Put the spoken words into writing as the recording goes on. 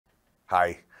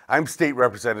Hi, I'm State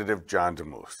Representative John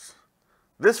Damoose.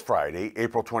 This Friday,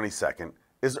 April 22nd,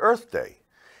 is Earth Day,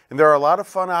 and there are a lot of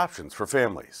fun options for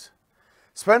families.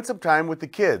 Spend some time with the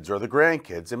kids or the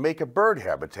grandkids and make a bird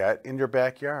habitat in your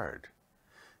backyard.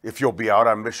 If you'll be out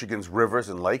on Michigan's rivers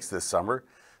and lakes this summer,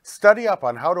 study up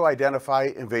on how to identify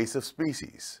invasive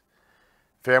species.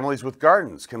 Families with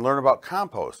gardens can learn about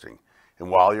composting, and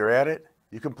while you're at it,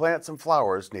 you can plant some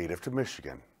flowers native to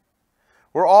Michigan.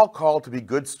 We're all called to be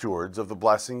good stewards of the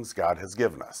blessings God has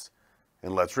given us.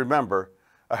 And let's remember,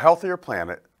 a healthier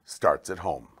planet starts at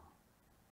home.